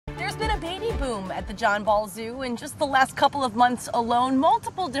boom at the John Ball Zoo. In just the last couple of months alone,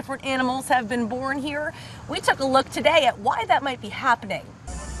 multiple different animals have been born here. We took a look today at why that might be happening.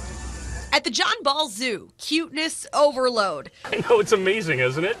 At the John Ball Zoo, cuteness overload. I know, it's amazing,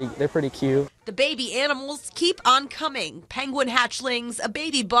 isn't it? They're pretty cute. The baby animals keep on coming. Penguin hatchlings, a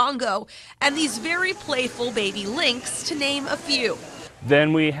baby bongo, and these very playful baby lynx, to name a few.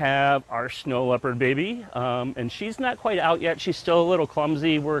 Then we have our snow leopard baby, and she's not quite out yet. She's still a little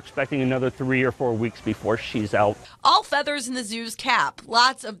clumsy. We're expecting another 3 or 4 weeks before she's out. All feathers in the zoo's cap.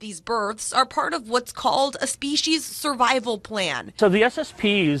 Lots of these births are part of what's called a species survival plan. So the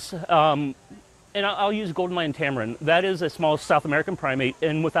SSPs, and I'll use golden lion tamarin, that is a small South American primate,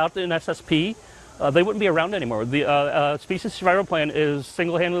 and without an SSP, they wouldn't be around anymore. The species survival plan is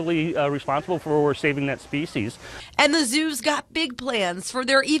single-handedly responsible for saving that species. And the zoo's got big plans for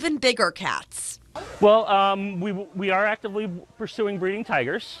their even bigger cats. Well, we are actively pursuing breeding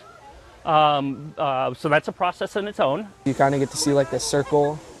tigers. So that's a process in its own. You kind of get to see like the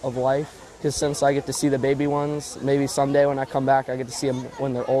circle of life, because since I get to see the baby ones, maybe someday when I come back I get to see them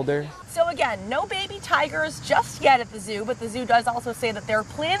when they're older. So again, no baby tigers just yet at the zoo, but the zoo does also say that they're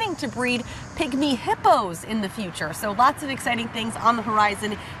planning to breed pygmy hippos in the future. So lots of exciting things on the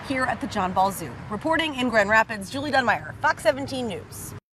horizon here at the John Ball Zoo. Reporting in Grand Rapids, Julie Dunmeyer, Fox 17 News.